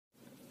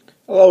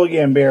Hello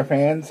again, beer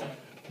fans.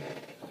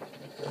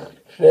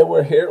 Today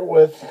we're here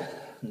with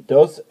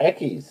Dos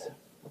Equis,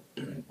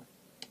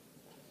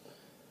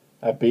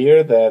 a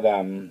beer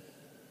that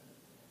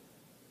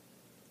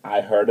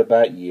I heard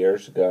about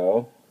years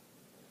ago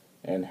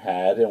and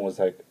had and was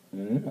like,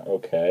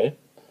 okay.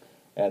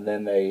 And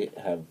then they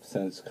have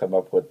since come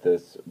up with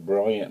this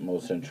brilliant,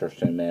 most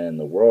interesting man in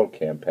the world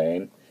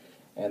campaign,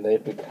 and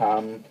they've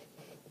become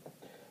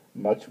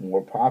much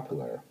more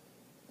popular.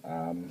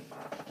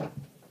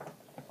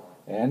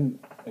 And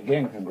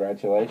again,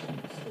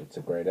 congratulations. It's a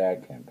great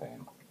ad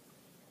campaign.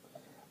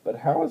 But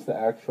how is the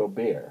actual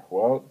beer?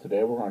 Well,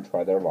 today we're going to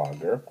try their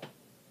lager.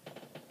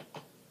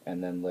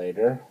 And then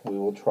later we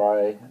will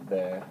try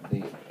the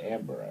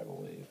amber, I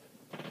believe.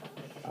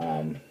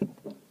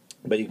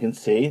 But you can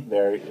see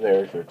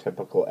there's your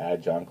typical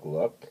adjunct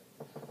look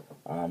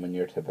and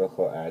your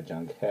typical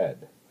adjunct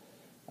head.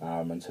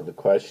 And so the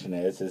question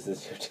is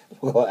this your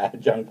typical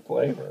adjunct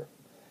flavor?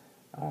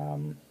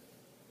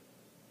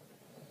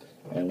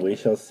 And we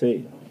shall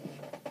see.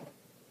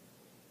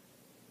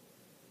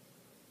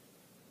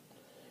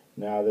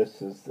 Now,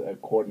 this is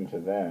according to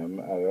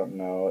them. I don't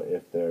know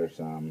if there's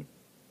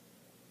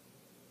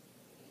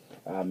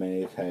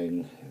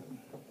anything,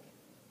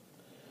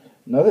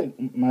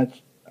 nothing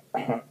much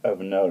of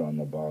note on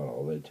the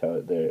bottle.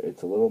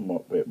 It's a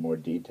little bit more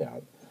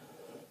detailed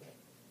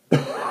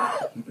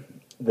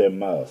than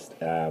most.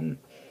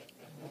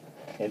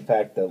 In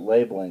fact, the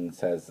labeling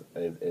says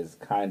is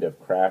kind of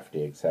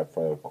crafty, except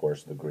for, of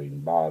course, the green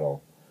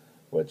bottle,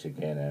 which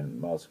again,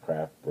 in most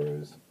craft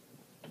brews,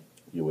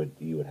 you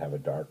would have a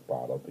dark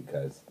bottle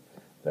because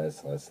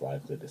that's less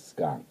likely to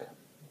skunk.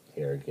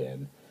 Here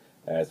again,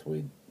 as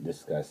we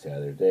discussed the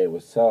other day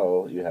with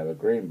So, you have a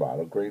green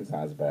bottle. Green's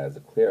not as bad as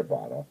a clear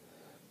bottle,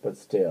 but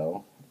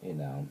still,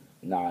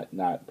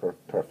 not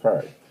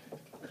preferred.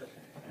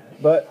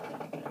 But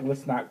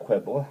let's not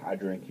quibble. I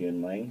drink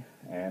Yunling,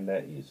 and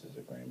that uses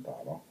a green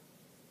bottle.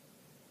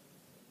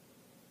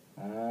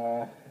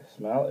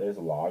 Smell is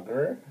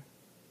lager.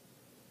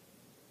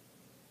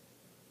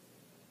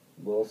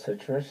 A little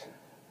citrus.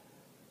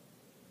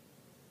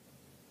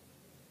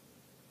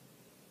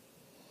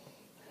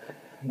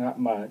 Not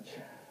much.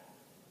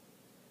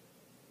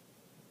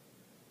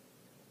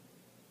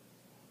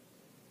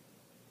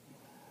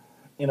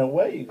 In a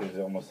way, you could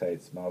almost say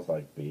it smells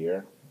like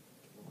beer.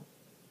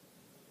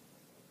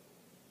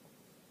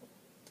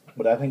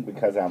 But I think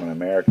because I'm an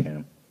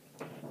American,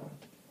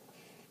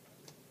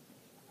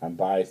 I'm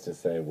biased to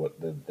say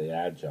what the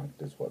adjunct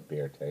is what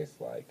beer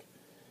tastes like.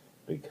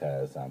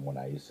 Because when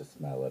I used to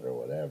smell it or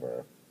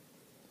whatever,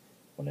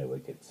 when it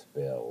would get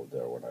spilled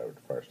or when I would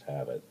first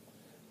have it,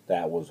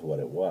 that was what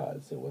it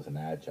was. It was an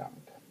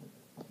adjunct.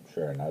 I'm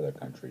sure in other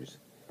countries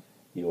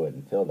you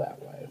wouldn't feel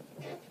that way.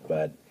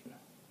 But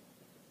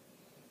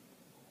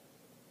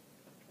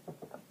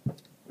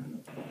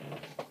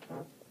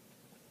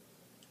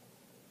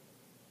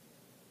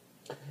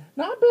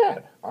not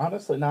bad.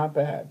 Honestly, not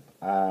bad.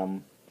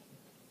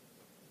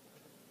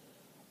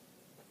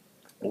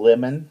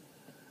 Lemon,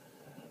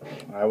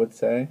 I would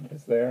say,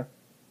 is there.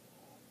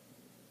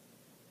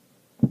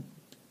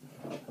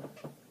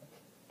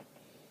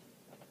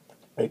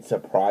 It's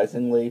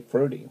surprisingly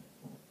fruity.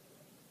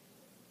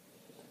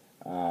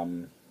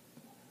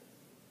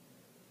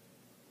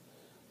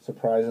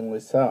 Surprisingly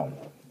so.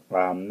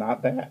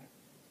 Not bad.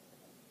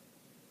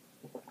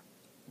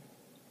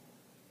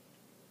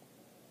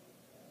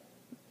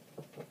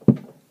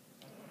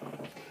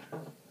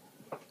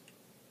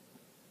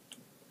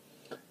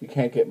 You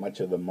can't get much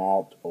of the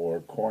malt or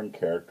corn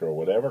character or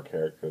whatever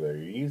character they're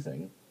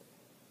using,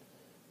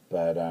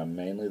 but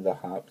mainly the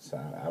hops,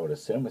 I would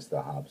assume it's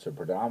the hops, are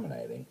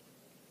predominating.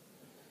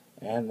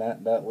 And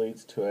that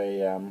leads to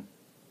a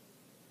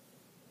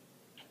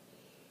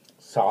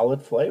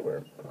solid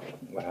flavor.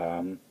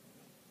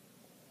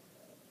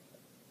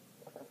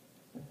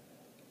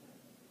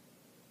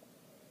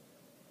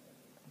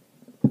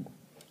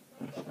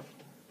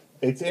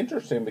 It's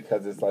interesting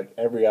because it's like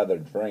every other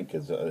drink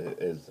is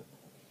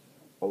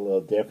a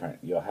little different.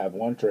 You'll have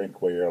one drink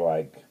where you're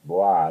like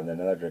blah, and then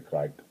another drink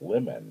like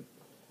lemon,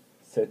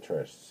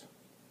 citrus,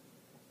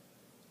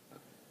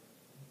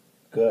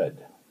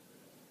 good.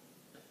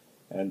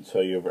 And so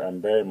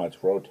I'm very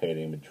much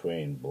rotating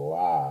between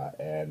blah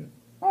and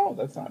oh,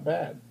 that's not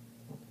bad,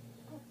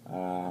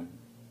 and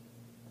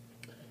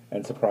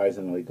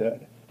surprisingly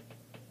good.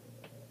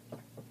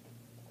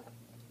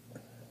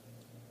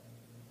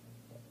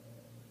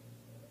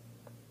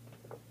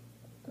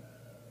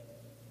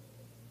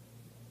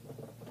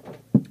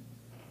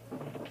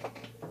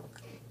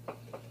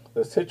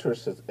 The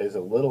citrus is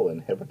a little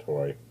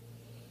inhibitory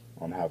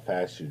on how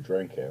fast you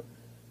drink it.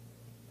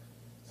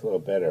 It's a little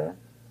bitter,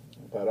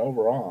 but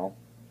overall,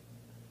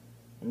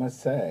 I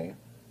must say,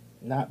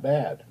 not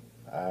bad.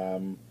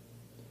 And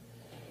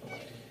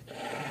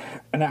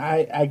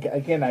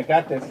I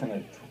got this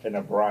in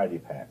a variety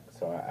pack,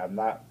 so I'm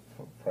not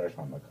fresh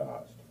on the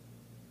cost.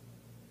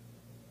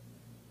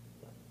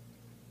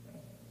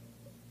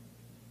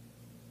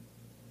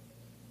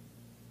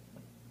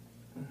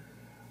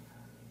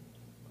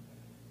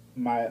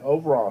 my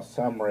overall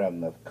summary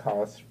on the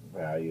cost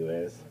value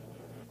is,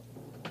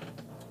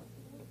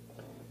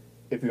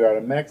 if you're at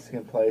a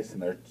Mexican place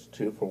and there's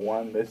 2 for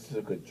 1, this is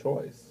a good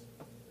choice.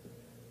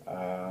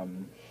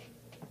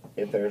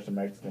 If there's a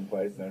Mexican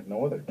place and there's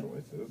no other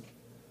choices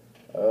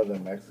other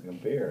than Mexican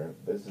beer,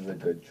 this is a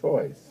good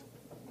choice.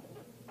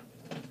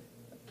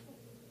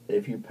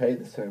 If you pay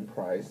the same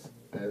price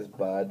as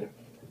Bud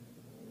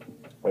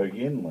or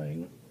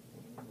Yinling,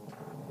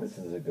 this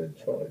is a good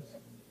choice.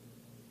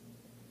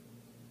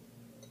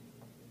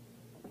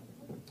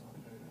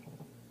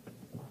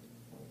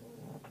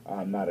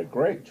 Not a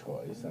great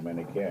choice. I mean,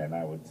 again,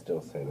 I would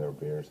still say there are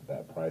beers at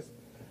that price.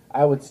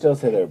 I would still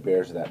say there are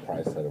beers at that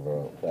price that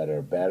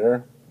are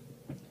better.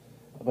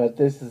 But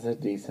this is a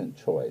decent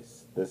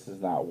choice. This is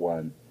not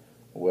one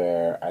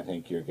where I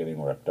think you're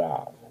getting ripped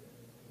off.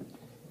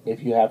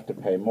 If you have to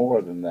pay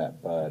more than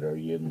that Bud or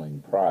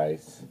Yinling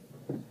price,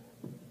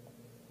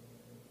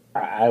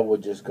 I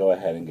would just go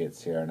ahead and get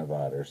Sierra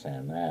Nevada or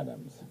Sam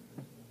Adams.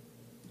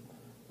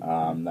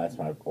 That's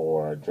my,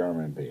 or a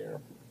German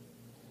beer.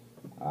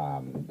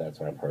 That's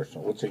my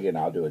personal, which again,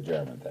 I'll do a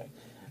German thing.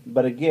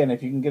 But again,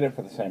 if you can get it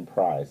for the same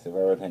price,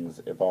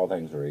 if all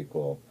things are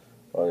equal,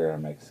 or you're in a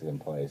Mexican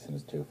place and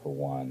it's 2 for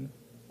 1,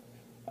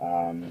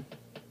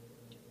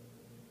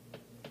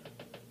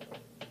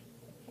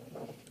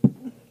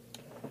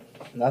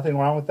 nothing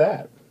wrong with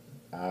that.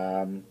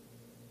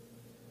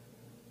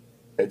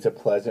 It's a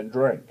pleasant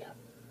drink.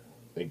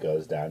 It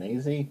goes down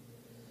easy,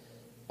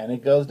 and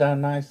it goes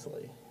down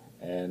nicely.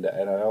 And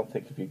I don't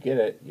think if you get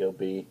it, you'll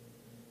be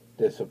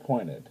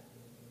disappointed.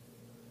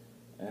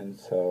 And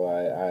so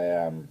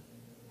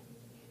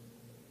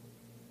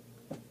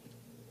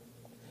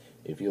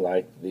if you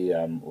like the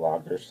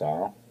lager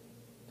style,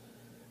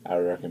 I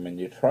recommend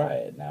you try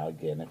it. Now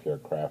again, if you're a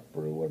craft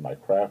brew, one of my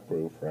craft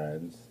brew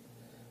friends,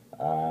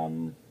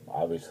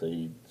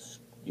 obviously,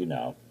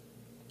 no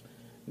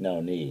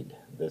need.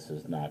 This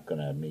is not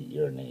going to meet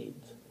your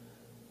needs.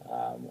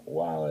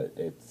 While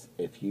it's,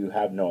 if you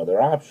have no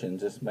other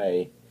options,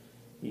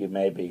 you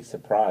may be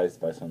surprised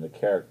by some of the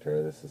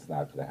character. This is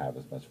not going to have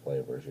as much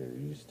flavor as you're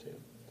used to.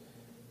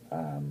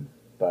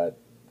 But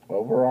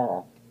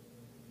overall,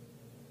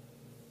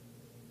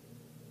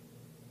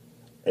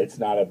 it's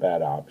not a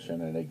bad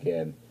option. And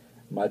again,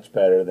 much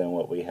better than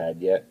what we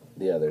had yet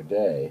the other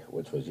day,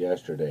 which was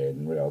yesterday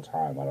in real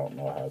time. I don't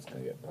know how it's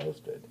going to get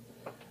posted.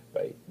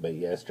 But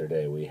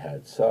yesterday we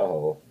had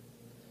Soho,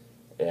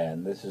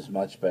 and this is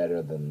much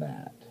better than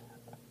that.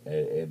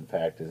 It, in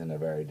fact, is in a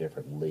very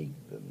different league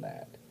than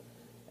that.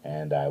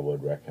 And I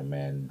would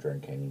recommend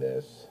drinking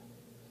this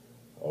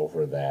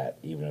over that,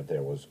 even if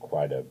there was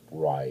quite a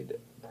wide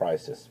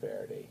price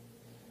disparity.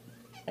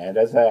 And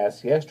as I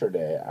asked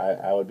yesterday,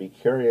 I would be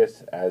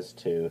curious as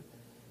to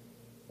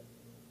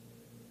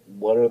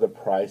what are the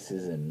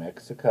prices in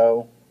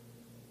Mexico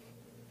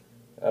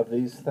of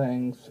these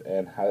things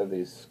and how do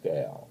these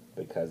scale.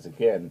 Because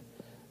again,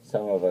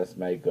 some of us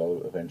may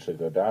eventually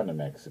go down to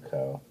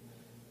Mexico.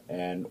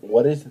 And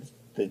what is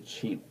the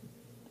cheap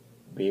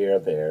beer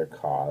there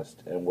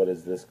cost, and what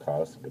does this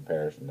cost in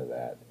comparison to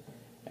that?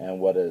 And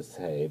what does,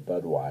 say,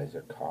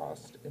 Budweiser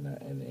cost in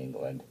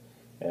England?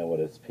 And what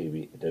is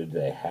do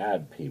they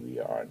have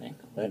PBR in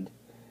England?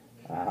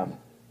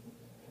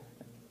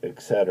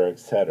 Et cetera, et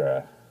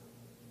cetera.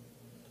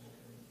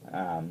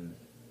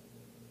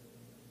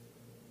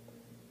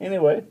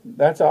 Anyway,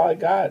 that's all I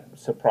got.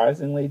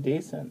 Surprisingly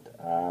decent.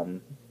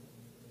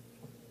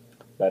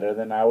 Better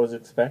than I was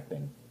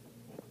expecting.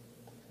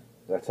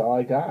 That's all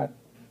I got.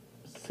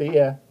 See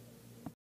ya.